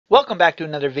Welcome back to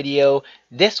another video.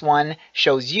 This one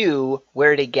shows you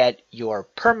where to get your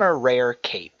Perma Rare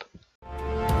cape.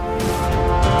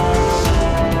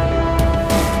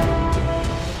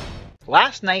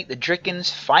 Last night the Drickens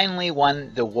finally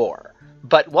won the war.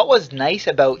 But what was nice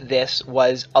about this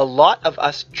was a lot of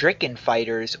us Dricken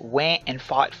fighters went and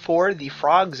fought for the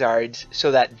Frogzards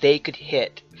so that they could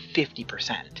hit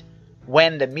 50%.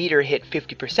 When the meter hit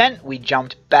 50%, we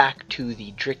jumped back to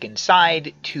the Dricken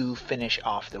side to finish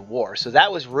off the war. So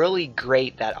that was really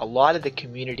great that a lot of the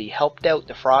community helped out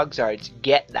the Frogzards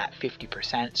get that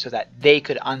 50% so that they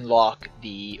could unlock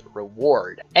the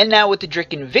reward. And now with the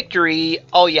Dricken victory,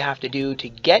 all you have to do to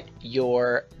get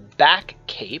your back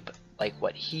cape, like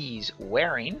what he's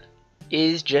wearing,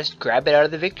 is just grab it out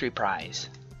of the victory prize.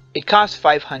 It costs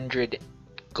 500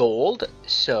 gold,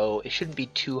 so it shouldn't be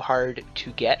too hard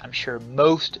to get. I'm sure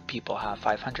most people have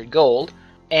 500 gold,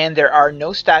 and there are no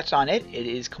stats on it. It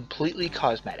is completely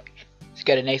cosmetic. It's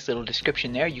got a nice little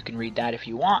description there. You can read that if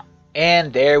you want.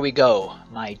 And there we go.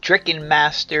 My Dricken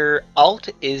Master alt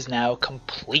is now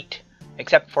complete,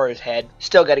 except for his head.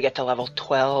 Still got to get to level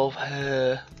 12.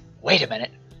 Wait a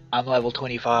minute. I'm level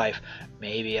 25.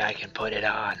 Maybe I can put it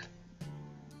on.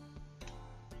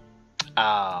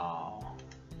 Oh.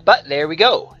 But there we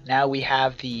go. Now we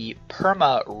have the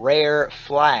Perma Rare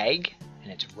flag,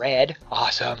 and it's red.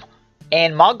 Awesome.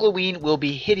 And Mogloween will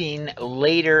be hitting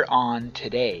later on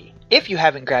today. If you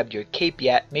haven't grabbed your cape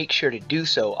yet, make sure to do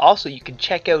so. Also, you can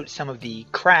check out some of the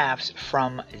crafts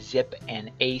from Zip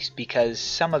and Ace because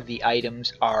some of the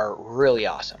items are really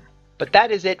awesome. But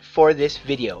that is it for this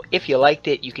video. If you liked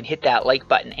it, you can hit that like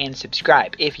button and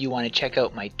subscribe. If you want to check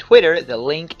out my Twitter, the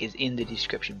link is in the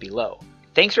description below.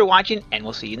 Thanks for watching, and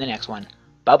we'll see you in the next one.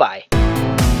 Bye-bye.